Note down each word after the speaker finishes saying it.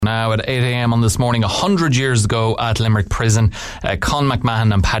Now at 8 a.m. on this morning, 100 years ago at Limerick Prison, Con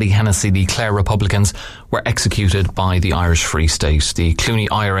McMahon and Paddy Hennessy, the Clare Republicans, were executed by the Irish Free State. The Clooney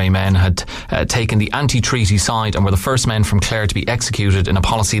IRA men had taken the anti-treaty side and were the first men from Clare to be executed in a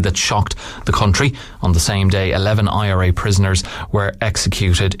policy that shocked the country. On the same day, 11 IRA prisoners were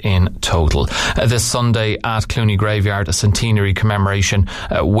executed in total. This Sunday at Clooney Graveyard, a centenary commemoration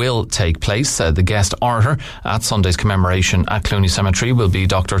will take place. The guest orator at Sunday's commemoration at Clooney Cemetery will be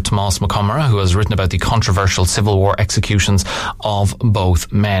Dr. Tomás McCumara, who has written about the controversial Civil War executions of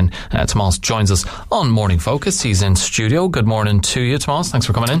both men. Tomás joins us on Morning Focus. He's in studio. Good morning to you, Tomás. Thanks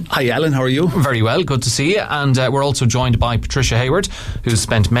for coming in. Hi, Alan. How are you? Very well. Good to see you. And we're also joined by Patricia Hayward, who's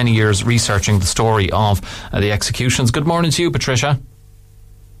spent many years researching the story of the executions. Good morning to you, Patricia.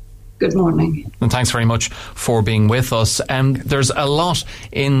 Good morning. And thanks very much for being with us. There's a lot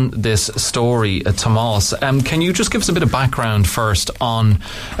in this story, Tomás. Can you just give us a bit of background first on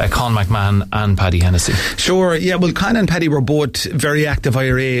Con McMahon and Paddy Hennessy? Sure, yeah. Well, Con and Paddy were both very active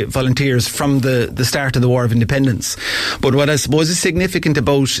IRA volunteers from the start of the War of Independence. But what I suppose is significant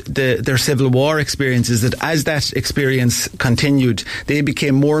about their Civil War experience is that as that experience continued, they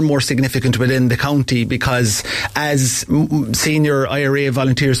became more and more significant within the county, because as senior IRA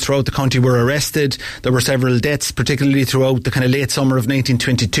volunteers throughout the county were arrested, there were several deaths, particularly throughout the kind of late summer of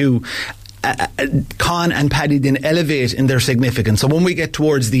 1922. Con and Paddy then elevate in their significance. So when we get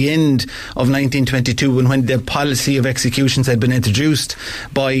towards the end of 1922, and when the policy of executions had been introduced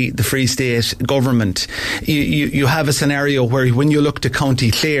by the Free State government, you have a scenario where when you look to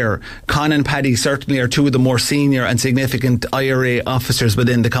County Clare, Con and Paddy certainly are two of the more senior and significant IRA officers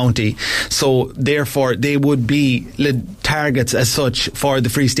within the county. So therefore they would be targets as such for the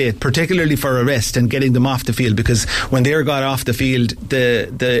Free State, particularly for arrest and getting them off the field, because when they're got off the field,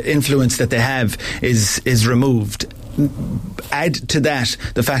 the influence that they have is removed. Add to that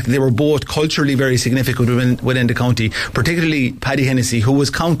the fact that they were both culturally very significant within the county, particularly Paddy Hennessy, who was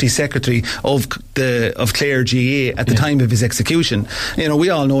county secretary of Clare GA at the time of his execution. You know, we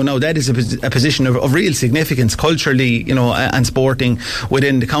all know now that is a position of real significance culturally, you know, and sporting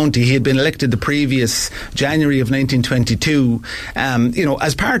within the county. He had been elected the previous January of 1922, you know,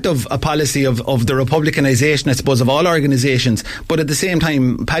 as part of a policy of the republicanisation, I suppose, of all organisations. But at the same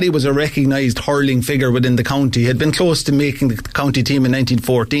time, Paddy was a recognised hurling figure within the county. He had been close to making the county team in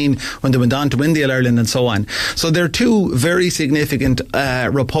 1914 when they went on to win the All-Ireland and so on. So they're two very significant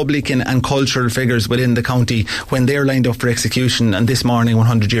Republican and cultural figures within the county when they're lined up for execution, and this morning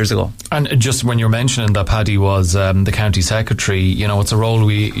 100 years ago. And just when you're mentioning that Paddy was the county secretary, you know, it's a role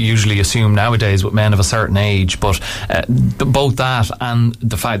we usually assume nowadays with men of a certain age, but both that and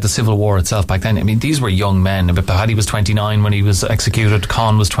the fact the Civil War itself back then, I mean, these were young men. Paddy was 29 when he was executed,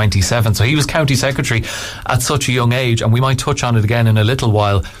 Con was 27, so he was county secretary at such a young age, and we might touch on it again in a little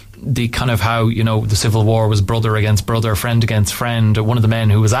while, the kind of how, you know, the Civil War was brother against brother, friend against friend. One of the men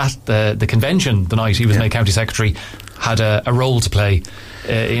who was at the convention the night he was made county secretary had a role to play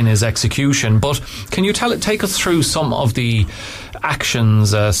in his execution. But can you take us through some of the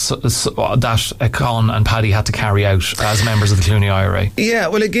actions that Con and Paddy had to carry out as members of the Clooney IRA? Yeah,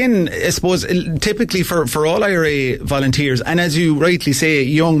 well, again, I suppose typically for all IRA volunteers, and as you rightly say,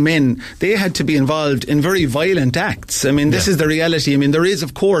 young men, they had to be involved in very violent acts. I mean, this is the reality. I mean, there is,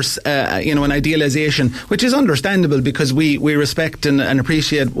 of course, you know, an idealisation, which is understandable because we respect and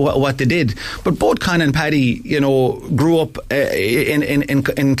appreciate what they did. But both Con and Paddy, you know, grew up in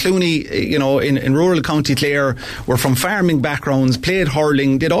Clooney, you know, in rural County Clare, were from farming backgrounds, played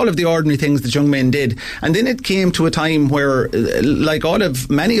hurling, did all of the ordinary things that young men did. And then it came to a time where, like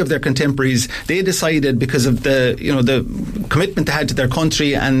many of their contemporaries, they decided, because of the commitment they had to their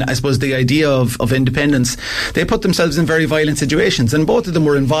country and I suppose the idea of independence, they put themselves in very violent situations. And both of them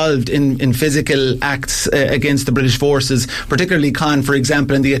were involved in physical acts against the British forces, particularly Con, for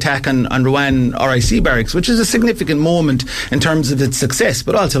example, in the attack on Rouen RIC barracks, which is a significant moment in terms of its success,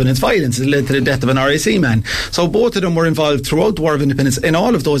 but also in its violence. It led to the death of an RIC man. So both of them were involved throughout the War of Independence in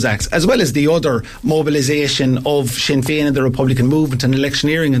all of those acts, as well as the other mobilisation of Sinn Féin and the Republican movement and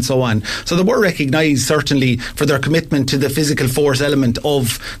electioneering and so on. So they were recognised certainly for their commitment to the physical force element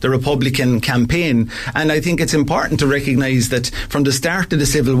of the Republican campaign. And I think it's important to recognise that from the start of the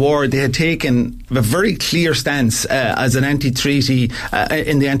Civil War, they had taken a very clear stance as an anti-treaty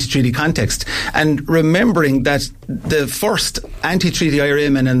in the anti-treaty context, and remembering that the first anti-treaty IRA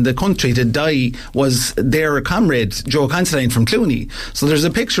man in the country to die was their comrade Joe Considine from Clooney. So there's a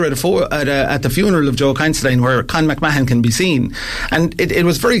picture at the funeral of Joe Considine where Con McMahon can be seen, and it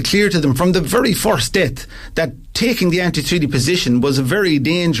was very clear to them from the very first death that taking the anti-treaty position was a very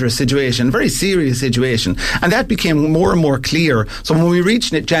dangerous situation, very serious situation, and that became more and more clear. So when we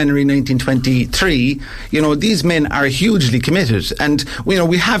reached January 1923, these men are hugely committed, and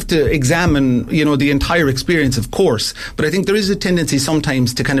we have to examine the entire experience, of course, but I think there is a tendency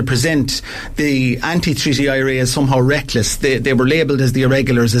sometimes to kind of present the anti-treaty IRA as somehow reckless. They were labelled as the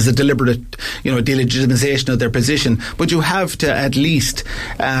irregulars, as a deliberate delegitimization of their position, but you have to at least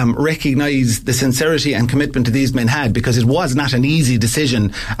recognise the sincerity and commitment to these men had, because it was not an easy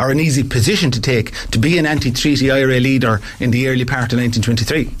decision or an easy position to take to be an anti-treaty IRA leader in the early part of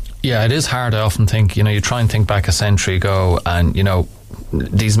 1923. Yeah, it is hard. I often think, you try and think back a century ago, and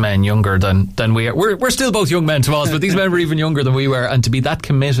these men younger than we are. We're still both young men to us, but these men were even younger than we were, and to be that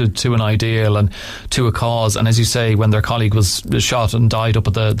committed to an ideal and to a cause, and as you say, when their colleague was shot and died up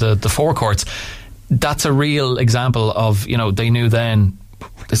at the forecourts, that's a real example of, they knew then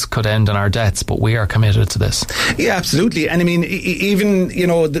this could end in our deaths, but we are committed to this. Yeah, absolutely. And I mean, even,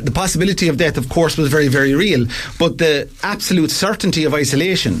 the possibility of death, of course, was very, very real, but the absolute certainty of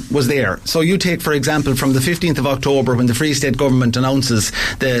isolation was there. So you take, for example, from the 15th of October, when the Free State government announces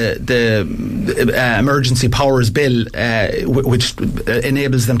the Emergency Powers Bill, which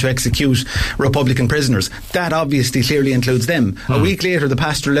enables them to execute Republican prisoners. That obviously clearly includes them. A week later, the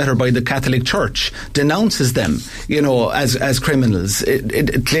pastoral letter by the Catholic Church denounces them, as criminals.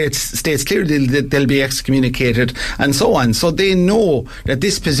 It states clearly that they'll be excommunicated and so on. So they know that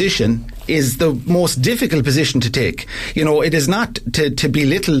this position is the most difficult position to take. It is not to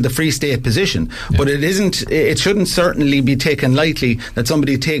belittle the Free State position, but it shouldn't certainly be taken lightly that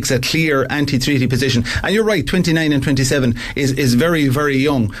somebody takes a clear anti-treaty position. And you're right, 29 and 27 is very, very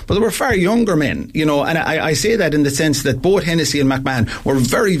young. But there were far younger men, and I say that in the sense that both Hennessy and McMahon were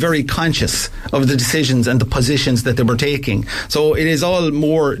very, very conscious of the decisions and the positions that they were taking. So it is all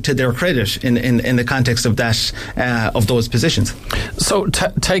more to their credit in the context of that, of those positions. So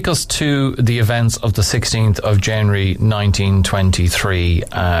take us to the events of the 16th of January 1923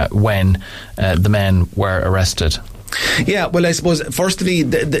 when the men were arrested. Yeah, well, I suppose firstly,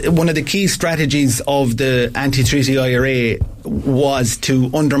 one of the key strategies of the anti-treaty IRA was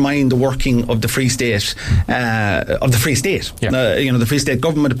to undermine the working of the Free State, the Free State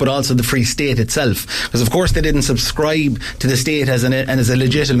government, but also the Free State itself, because of course they didn't subscribe to the state as a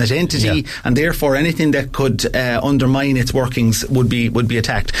legitimate entity, and therefore anything that could undermine its workings would be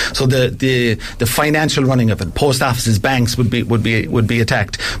attacked. So the financial running of it, post offices, banks would be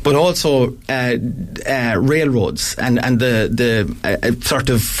attacked, but also railroads and the sort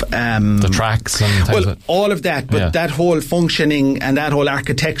of the tracks and things all of that, but that whole functioning and that whole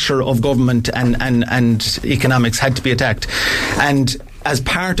architecture of government and economics had to be attacked. And as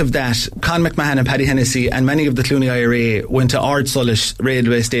part of that, Con McMahon and Paddy Hennessy and many of the Clooney IRA went to Ardsullish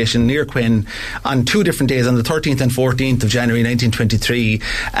railway station near Quinn on two different days, on the 13th and 14th of January 1923,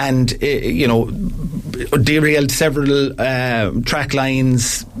 and derailed several track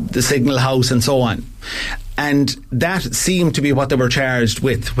lines, the signal house and so on. And that seemed to be what they were charged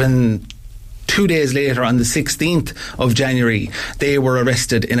with when 2 days later, on the 16th of January, they were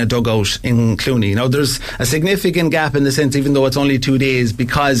arrested in a dugout in Clooney. Now, there's a significant gap in the sense, even though it's only 2 days,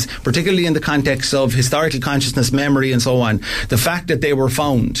 because particularly in the context of historical consciousness, memory and so on, the fact that they were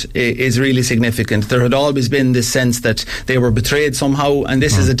found is really significant. There had always been this sense that they were betrayed somehow, and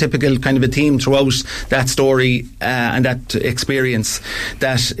this is a typical kind of a theme throughout that story and that experience,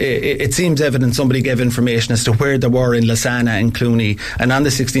 that it seems evident somebody gave information as to where they were in Lasana and Clooney, and on the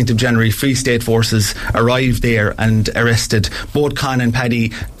 16th of January, Free State forces arrived there and arrested both Con and Paddy,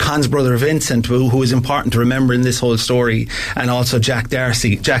 Con's brother Vincent, who is important to remember in this whole story, and also Jack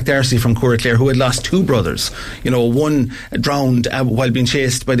Darcy from Curraclare, who had lost two brothers. One drowned while being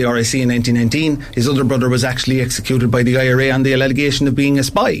chased by the RIC in 1919. His other brother was actually executed by the IRA on the allegation of being a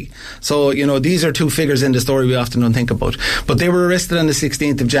spy. So, these are two figures in the story we often don't think about. But they were arrested on the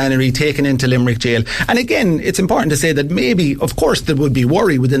 16th of January, taken into Limerick jail. And again, it's important to say that maybe, of course, there would be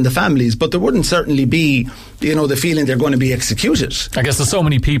worry within the families, but there wouldn't certainly be, the feeling they're going to be executed. I guess there's so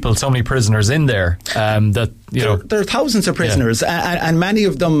many people, so many prisoners in there that there are thousands of prisoners, and many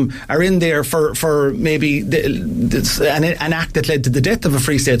of them are in there for maybe an act that led to the death of a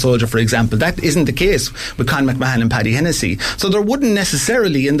Free State soldier, for example. That isn't the case with Con McMahon and Paddy Hennessy. So there wouldn't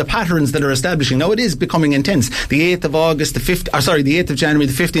necessarily, in the patterns that are establishing, now it is becoming intense. The 8th of August, the 8th of January,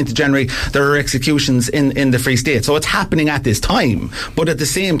 the 15th of January, there are executions in the Free State. So it's happening at this time. But at the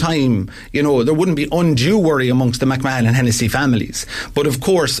same time, there wouldn't be undue worry amongst the McMahon and Hennessy families. But of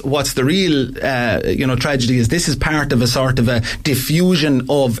course, what's the real, tragedy is this is part of a sort of a diffusion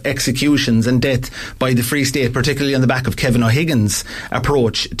of executions and death by the Free State, particularly on the back of Kevin O'Higgins'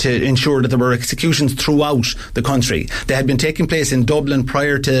 approach to ensure that there were executions throughout the country. They had been taking place in Dublin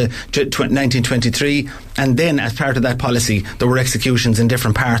prior to 1923, and then as part of that policy there were executions in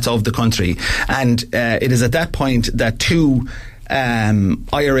different parts of the country. And it is at that point that two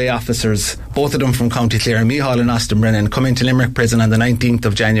IRA officers, both of them from County Clare, Micheál and Austin Brennan, come into Limerick prison on the 19th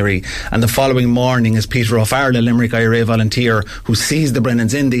of January, and the following morning is Peter O'Farrell, a Limerick IRA volunteer, who sees the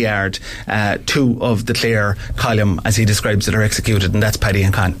Brennans in the yard. Two of the Clare column, as he describes it, are executed, and that's Paddy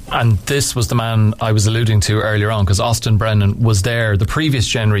and Con. And this was the man I was alluding to earlier on, because Austin Brennan was there the previous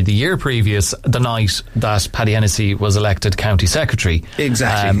January, the year previous, the night that Paddy Hennessy was elected County Secretary.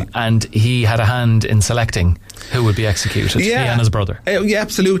 Exactly. And he had a hand in selecting who would be executed. He and his brother. Yeah,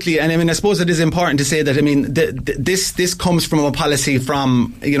 absolutely. And I suppose it is important to say that this comes from a policy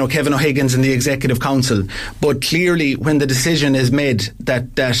from Kevin O'Higgins and the Executive Council. But clearly, when the decision is made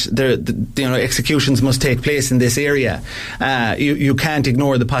that the executions must take place in this area, you can't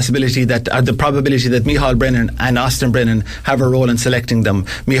ignore the possibility that the probability that Micheál Brennan and Austin Brennan have a role in selecting them.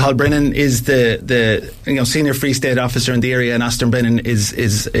 Micheál Brennan is the senior Free State officer in the area, and Austin Brennan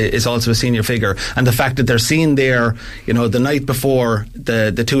is also a senior figure. And the fact that they're seen there, the night before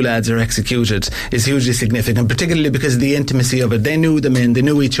the two lads are executed is hugely significant, particularly because of the intimacy of it. They knew the men, they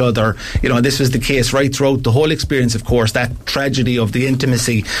knew each other. This was the case right throughout the whole experience. Of course, that tragedy of the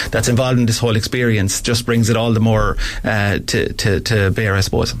intimacy that's involved in this whole experience just brings it all the more to bear, I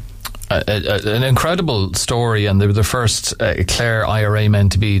suppose. An incredible story, and they were the first Clare IRA men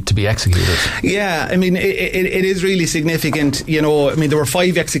to be executed. Yeah, it is really significant. There were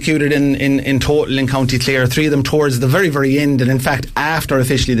 5 executed in total in County Clare, 3 of them towards the very, very end, and in fact after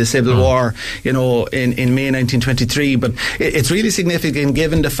officially the Civil War, in May 1923. But it's really significant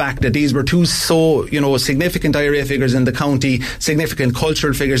given the fact that these were two significant IRA figures in the county, significant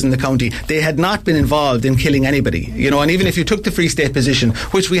cultural figures in the county. They had not been involved in killing anybody, and even if you took the Free State position,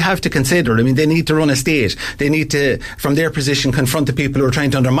 which we have to consider, they need to run a state. They need to, from their position, confront the people who are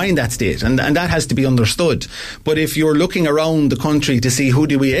trying to undermine that state, and that has to be understood. But if you're looking around the country to see who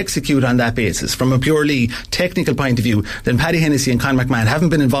do we execute on that basis, from a purely technical point of view, then Paddy Hennessy and Con McMahon haven't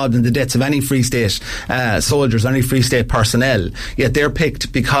been involved in the deaths of any Free State soldiers, any Free State personnel, yet they're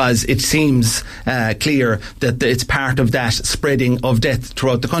picked because it seems clear that it's part of that spreading of death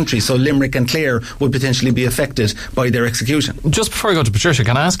throughout the country. So Limerick and Clare would potentially be affected by their execution. Just before I go to Patricia,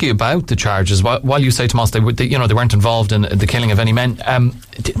 can I ask you about the charges? While you say, Tomas, they weren't involved in the killing of any men, and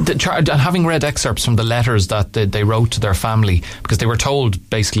having read excerpts from the letters that they wrote to their family, because they were told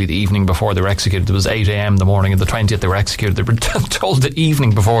basically the evening before they were executed, it was 8 a.m. the morning of the 20th they were executed, they were told the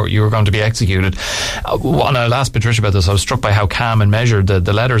evening before you were going to be executed. And I'll ask Patricia about this. I was struck by how calm and measured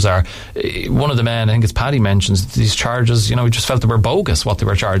the letters are. One of the men, I think it's Paddy, mentions these charges, he just felt they were bogus, what they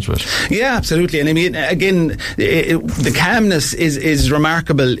were charged with. Yeah, absolutely. And again, the calmness is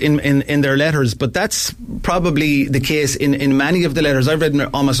remarkable in their letters, but that's probably the case in many of the letters. I've read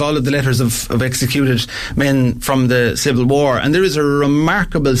almost all of the letters of executed men from the Civil War, and there is a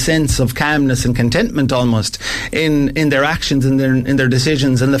remarkable sense of calmness and contentment almost in their actions and in their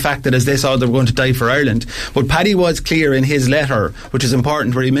decisions, and the fact that as they saw they were going to die for Ireland. But Paddy was clear in his letter, which is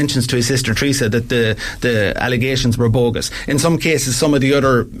important, where he mentions to his sister Teresa that the allegations were bogus. In some cases, some of the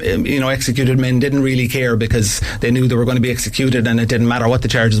other executed men didn't really care because they knew they were going to be executed and it didn't matter what the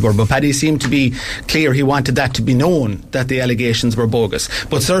charges were. But Paddy seemed to be clear he wanted that to be known, that the allegations were bogus.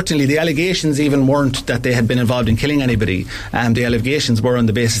 But certainly the allegations even weren't that they had been involved in killing anybody. The allegations were on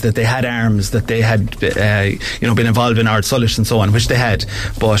the basis that they had arms, that they had been involved in Ard Sulish and so on, which they had.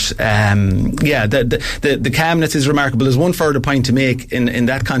 But the calmness is remarkable. There's one further point to make in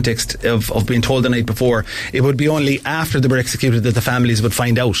that context of being told the night before. It would be only after they were executed that the families would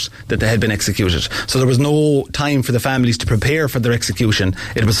find out that they had been executed. So there was no time for the families to prepare for their execution.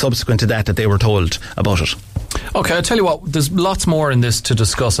 It was subsequent to that they were told about it. Okay, I'll tell you what, there's lots more in this to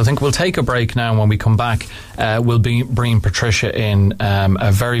discuss. I think we'll take a break now, and when we come back, we'll be bringing Patricia in,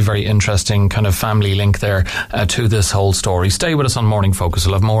 a very, very interesting kind of family link there to this whole story. Stay with us on Morning Focus.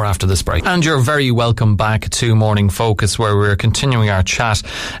 We'll have more after this break. And you're very welcome back to Morning Focus, where we're continuing our chat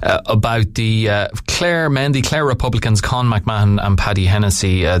about the Clare men, the Clare Republicans, Con McMahon and Paddy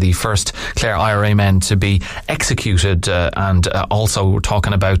Hennessy, the first Clare IRA men to be executed, and also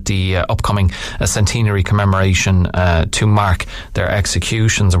talking about the upcoming centenary commemoration to mark their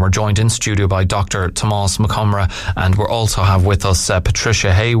executions. And we're joined in studio by Dr. Tomás Mac Comhra, and we also have with us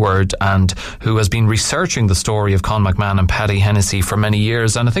Patricia Hayward, and who has been researching the story of Con McMahon and Paddy Hennessy for many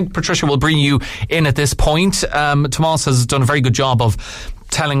years. And I think Patricia will bring you in at this point. Tomás has done a very good job of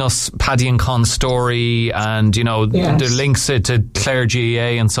telling us Paddy and Con's story, and the links to Clare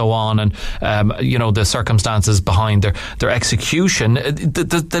GAA and so on, and the circumstances behind their execution.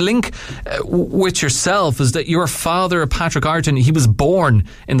 The link with yourself is that your father, Patrick Ireton, he was born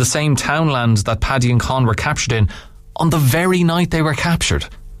in the same townland that Paddy and Con were captured in on the very night they were captured.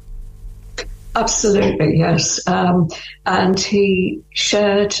 Absolutely, yes. And he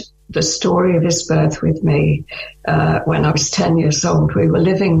shared the story of his birth with me when I was 10 years old. We were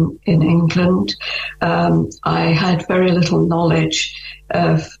living in England. I had very little knowledge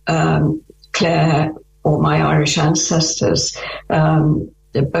of Clare or my Irish ancestors.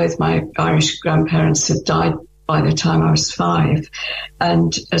 Both my Irish grandparents had died by the time I was 5.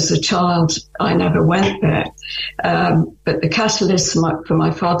 And as a child, I never went there. But the catalyst for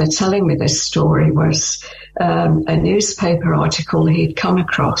my father telling me this story was a newspaper article he'd come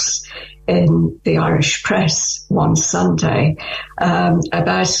across in the Irish press one Sunday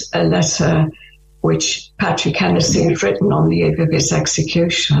about a letter which Patrick Hennessy had written on the eve of his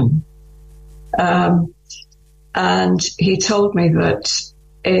execution. And he told me that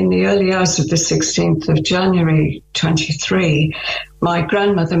in the early hours of the 16th of January 23, my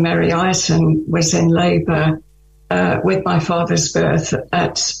grandmother, Mary Ireton, was in labour with my father's birth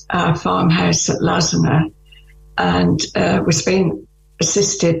at our farmhouse at Lassana, and was being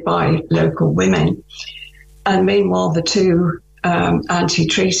assisted by local women. And meanwhile, the two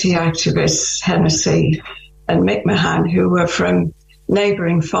anti-treaty activists, Hennessy and McMahon, who were from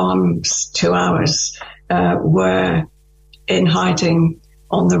neighbouring farms to ours, were in hiding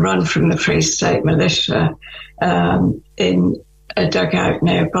on the run from the Free State militia in a dugout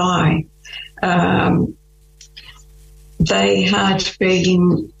nearby. They had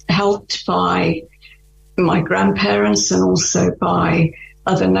been helped by my grandparents and also by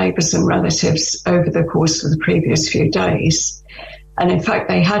other neighbours and relatives over the course of the previous few days. And in fact,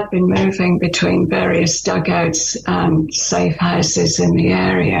 they had been moving between various dugouts and safe houses in the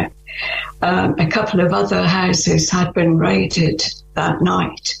area. A couple of other houses had been raided that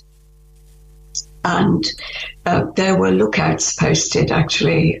night. And there were lookouts posted,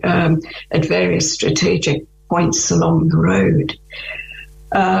 actually, at various strategic points along the road.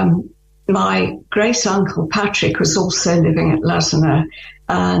 My great-uncle Patrick was also living at Lassana,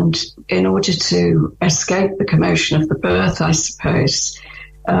 and in order to escape the commotion of the birth, I suppose,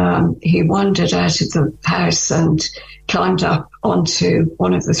 he wandered out of the house and climbed up onto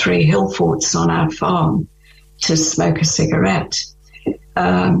one of the 3 hill forts on our farm to smoke a cigarette.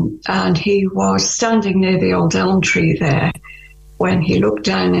 And he was standing near the old elm tree there when he looked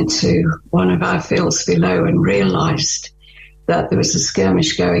down into one of our fields below and realised that there was a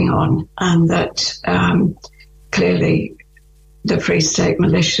skirmish going on, and that clearly the Free State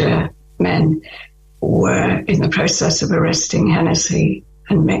militia men were in the process of arresting Hennessy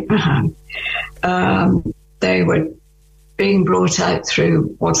and McMahon. They were being brought out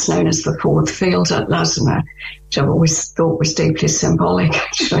through what's known as the Fourth Field at Lassana, which I've always thought was deeply symbolic,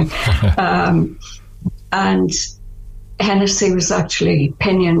 actually. And Hennessy was actually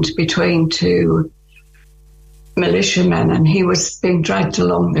pinioned between 2 militiamen, and he was being dragged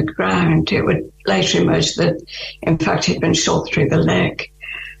along the ground. It would later emerge that, in fact, he'd been shot through the leg.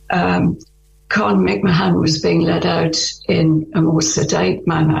 Con McMahon was being led out in a more sedate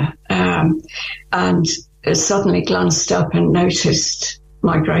manner, and suddenly glanced up and noticed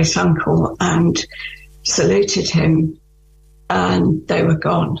my great-uncle and saluted him, and they were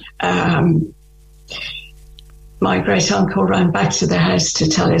gone. My great-uncle ran back to the house to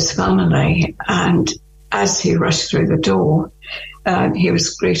tell his family, and as he rushed through the door, he was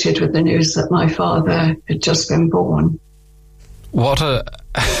greeted with the news that my father had just been born. What a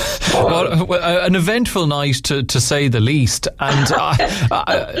Well, an eventful night to say the least. And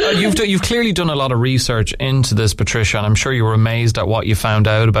you've clearly done a lot of research into this, Patricia, and I'm sure you were amazed at what you found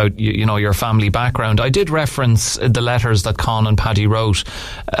out about your family background. I did reference the letters that Con and Paddy wrote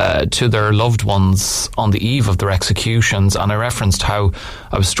to their loved ones on the eve of their executions, and I referenced how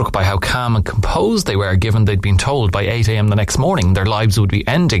I was struck by how calm and composed they were, given they'd been told by 8 a.m. the next morning their lives would be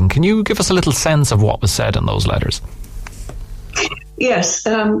ending. Can you give us a little sense of what was said in those letters? Yes,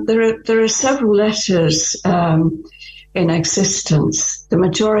 there are several letters in existence. The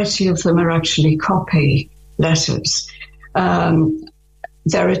majority of them are actually copy letters.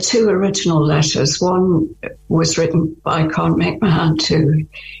 There are 2 original letters. One was written by Con McMahon to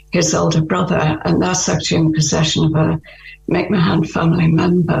his older brother, and that's actually in possession of a McMahon family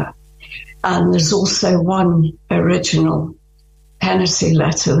member. And there's also one original Hennessy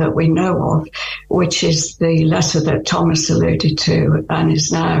letter that we know of, which is the letter that Thomas alluded to and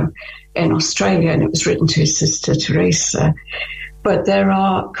is now in Australia, and it was written to his sister Teresa. But there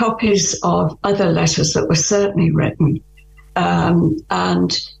are copies of other letters that were certainly written,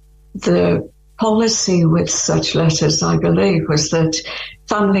 and the policy with such letters, I believe, was that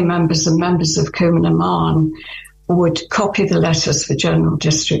family members and members of Cumann na mBan would copy the letters for general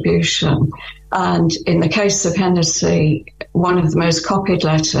distribution. And in the case of Hennessy, one of the most copied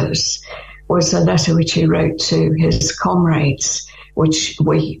letters was a letter which he wrote to his comrades, which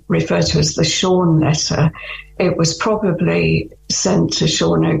we refer to as the Sean letter. It was probably sent to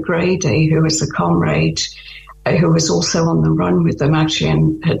Sean O'Grady, who was a comrade who was also on the run with them, actually,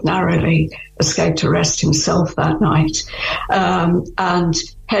 and had narrowly escaped arrest himself that night. And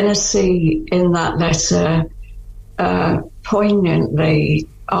Hennessy, in that letter, poignantly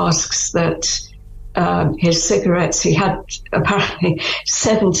asks that his cigarettes, he had apparently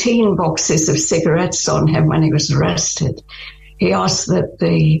 17 boxes of cigarettes on him when he was arrested. He asked that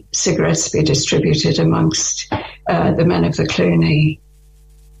the cigarettes be distributed amongst the men of the Cluny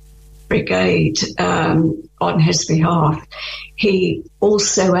Brigade on his behalf. He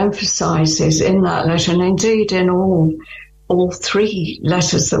also emphasises in that letter, and indeed in all 3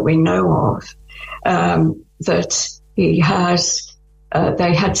 letters that we know of, that he has,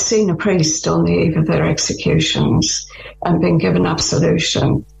 they had seen a priest on the eve of their executions and been given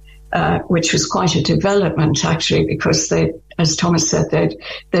absolution, which was quite a development, actually, because they, as Thomas said,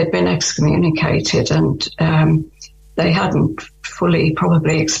 they'd been excommunicated, and they hadn't fully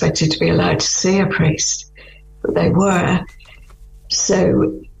probably expected to be allowed to see a priest, but they were.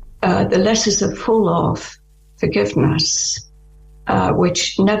 So the letters are full of forgiveness,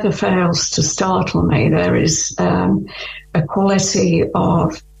 which never fails to startle me. There is a quality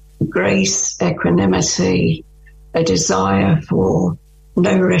of grace, equanimity, a desire for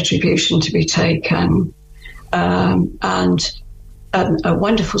no retribution to be taken, and a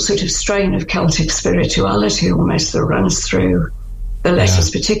wonderful sort of strain of Celtic spirituality almost that runs through the letters,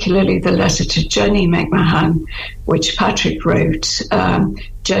 particularly the letter to Jenny McMahon, which Patrick wrote.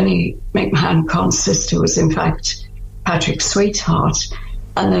 Jenny McMahon, Con's sister, was in fact Patrick's sweetheart,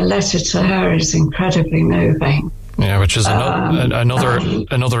 and the letter to her is incredibly moving. Yeah, which is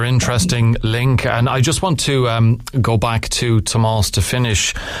another interesting link. And I just want to go back to Tomás to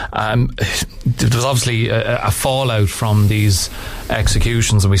finish. There was obviously a fallout from these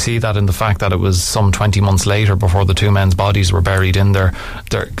executions, and we see that in the fact that it was some 20 months later before the 2 men's bodies were buried in their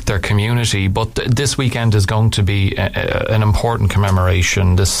community. But this weekend is going to be an important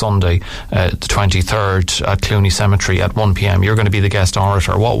commemoration this Sunday, the 23rd, at Cluny Cemetery at 1 p.m. You're going to be the guest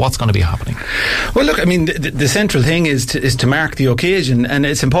orator. What's going to be happening? Well, look, I mean, the central thing is to mark the occasion, and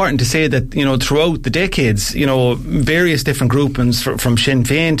it's important to say that, you know, throughout the decades, you know, various different groupings from Sinn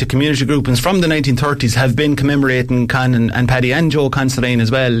Féin to community groupings from the 1930s have been commemorating Con and Paddy and Joe Considine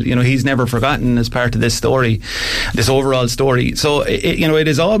as well. You know, he's never forgotten as part of this story, this overall story. So it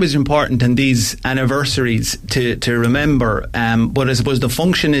is always important in these anniversaries to remember, but I suppose the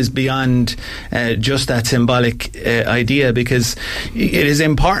function is beyond just that symbolic idea, because it is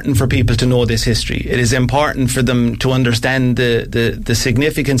important for people to know this history. It is important for them to understand the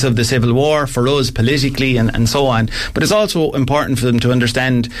significance of the Civil War for us politically and so on. But it's also important for them to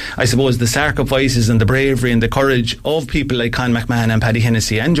understand, I suppose, the sacrifices and the bravery and the courage of people like Con McMahon and Paddy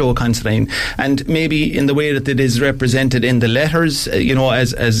Hennessy and Joe Considine, and maybe in the way that it is represented in the letters, you know,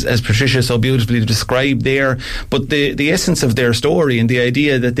 as Patricia so beautifully described there. But the essence of their story and the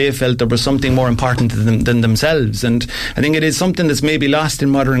idea that they felt there was something more important to them than themselves. And I think it is something that's maybe lost in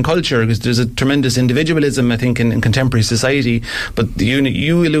modern culture, because there's a tremendous individualism, I think, in contemporary society. But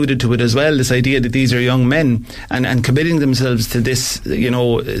you alluded to it as well, this idea that these are young men and committing themselves to this,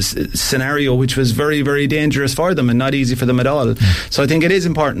 scenario which was very, very dangerous for them and not easy for them at all. So I think it is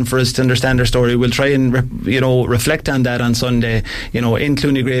important for us to understand their story. We'll try and reflect on that on Sunday, in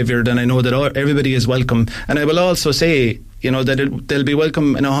Clooney Graveyard, and I know that everybody is welcome. And I will also say, that they'll be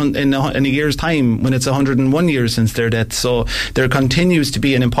welcome in a year's time when it's 101 years since their death. So there continues to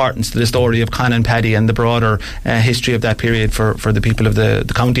be an importance to the story of Con and Paddy and the broader history of that period for the people of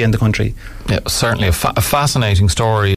the county and the country. Yeah, certainly a fascinating story.